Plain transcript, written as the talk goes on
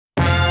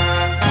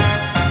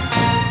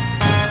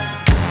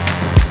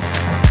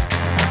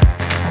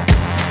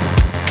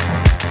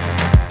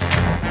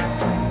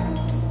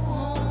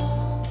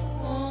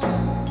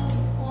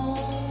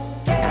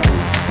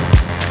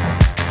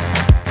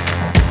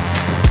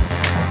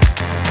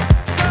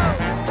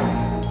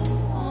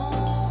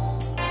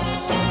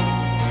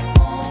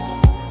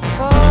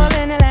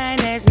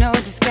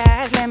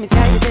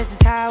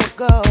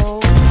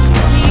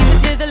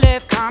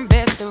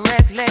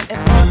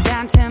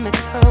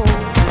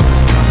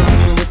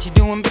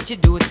you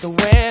do it so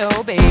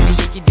well, baby.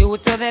 Yeah, you do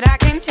it so that I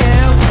can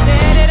tell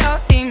that it all